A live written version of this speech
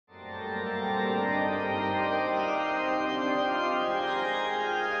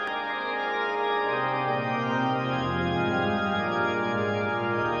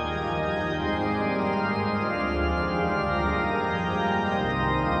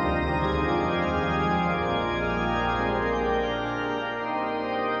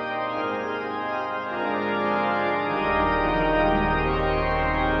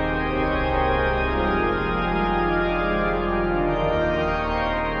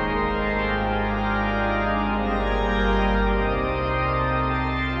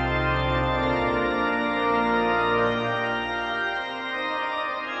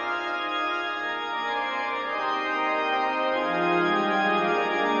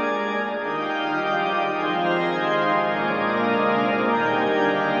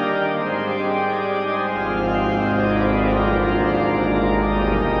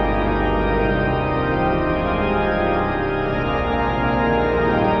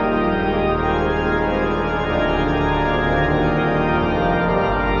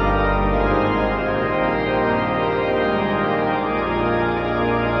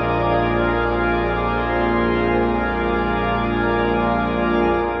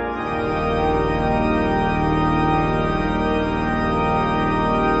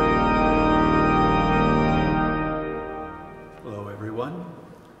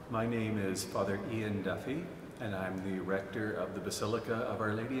is Father Ian Duffy, and I'm the rector of the Basilica of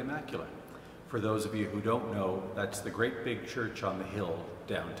Our Lady Immaculate. For those of you who don't know, that's the great big church on the hill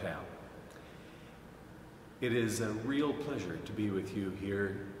downtown. It is a real pleasure to be with you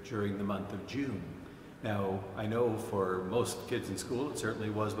here during the month of June. Now, I know for most kids in school, it certainly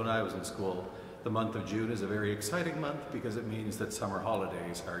was when I was in school, the month of June is a very exciting month because it means that summer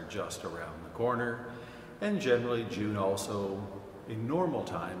holidays are just around the corner. And generally, June also, in normal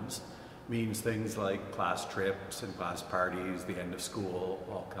times, means things like class trips and class parties, the end of school,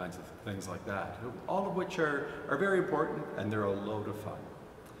 all kinds of things like that, all of which are very important, and they're a load of fun.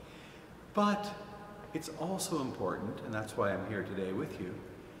 But it's also important, and that's why I'm here today with you,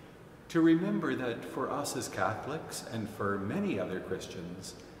 to remember that for us as Catholics and for many other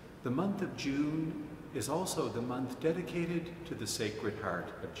Christians, the month of June is also the month dedicated to the Sacred Heart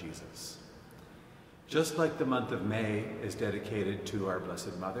of Jesus. Just like the month of May is dedicated to our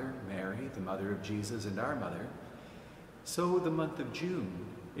Blessed Mother, Mary, the Mother of Jesus and our Mother, so the month of June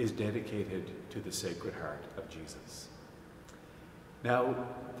is dedicated to the Sacred Heart of Jesus. Now,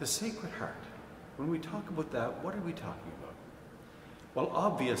 the Sacred Heart, when we talk about that, what are we talking about? Well,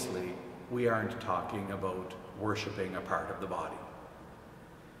 obviously, we aren't talking about worshiping a part of the body.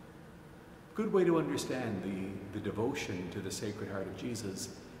 A good way to understand the devotion to the Sacred Heart of Jesus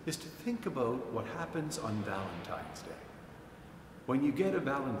is to think about what happens on Valentine's Day. When you get a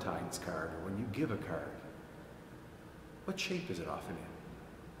Valentine's card, or when you give a card, what shape is it often in?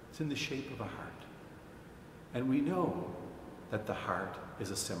 It's in the shape of a heart. And we know that the heart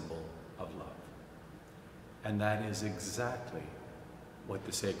is a symbol of love. And that is exactly what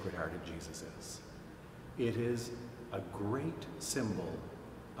the Sacred Heart of Jesus is. It is a great symbol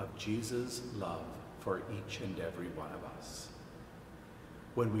of Jesus' love for each and every one of us.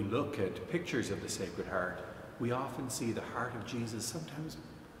 When we look at pictures of the Sacred Heart, we often see the heart of Jesus sometimes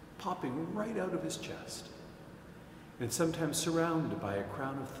popping right out of his chest. And it's sometimes surrounded by a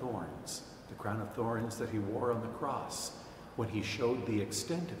crown of thorns, the crown of thorns that he wore on the cross when he showed the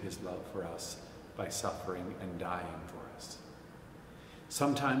extent of his love for us by suffering and dying for us.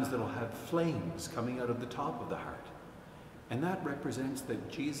 Sometimes it'll have flames coming out of the top of the heart. And that represents that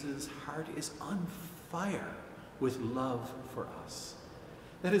Jesus' heart is on fire with love for us.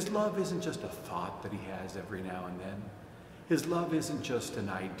 That his love isn't just a thought that he has every now and then. His love isn't just an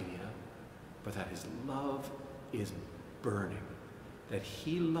idea, but that his love is burning. That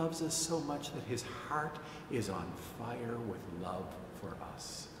he loves us so much that his heart is on fire with love for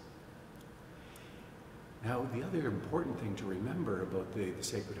us. Now, the other important thing to remember about the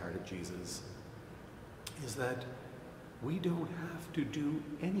Sacred Heart of Jesus is that we don't have to do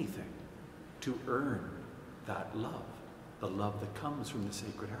anything to earn that love. The love that comes from the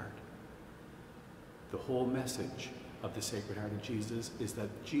Sacred Heart. The whole message of the Sacred Heart of Jesus is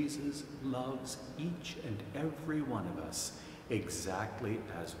that Jesus loves each and every one of us exactly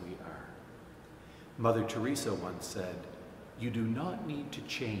as we are. Mother Teresa once said, "You do not need to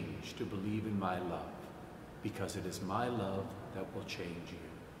change to believe in my love, because it is my love that will change you."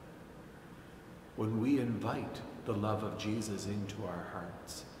 When we invite the love of Jesus into our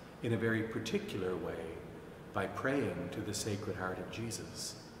hearts in a very particular way, by praying to the Sacred Heart of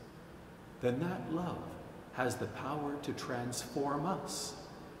Jesus, then that love has the power to transform us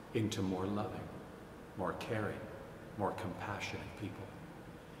into more loving, more caring, more compassionate people,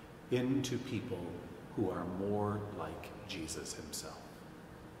 into people who are more like Jesus himself.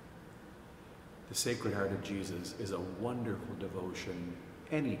 The Sacred Heart of Jesus is a wonderful devotion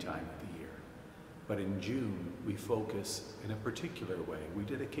any time of the year, but in June we focus in a particular way. We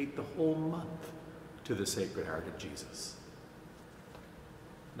dedicate the whole month to the Sacred Heart of Jesus.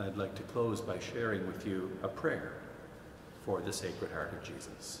 And I'd like to close by sharing with you a prayer for the Sacred Heart of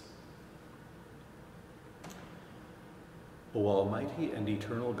Jesus. O Almighty and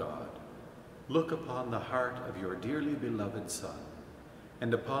eternal God, look upon the heart of your dearly beloved Son,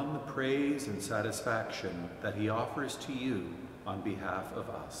 and upon the praise and satisfaction that he offers to you on behalf of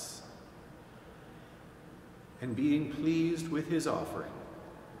us. And being pleased with his offering,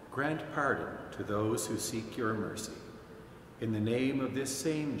 grant pardon to those who seek your mercy. In the name of this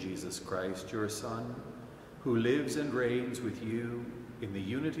same Jesus Christ, your Son, who lives and reigns with you in the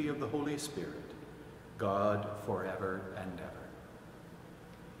unity of the Holy Spirit, God forever and ever.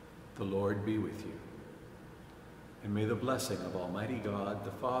 The Lord be with you. And may the blessing of Almighty God,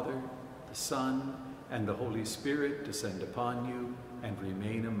 the Father, the Son, and the Holy Spirit descend upon you and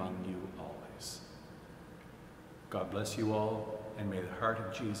remain among you always. God bless you all, and may the heart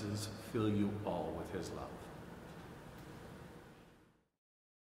of Jesus fill you all with his love.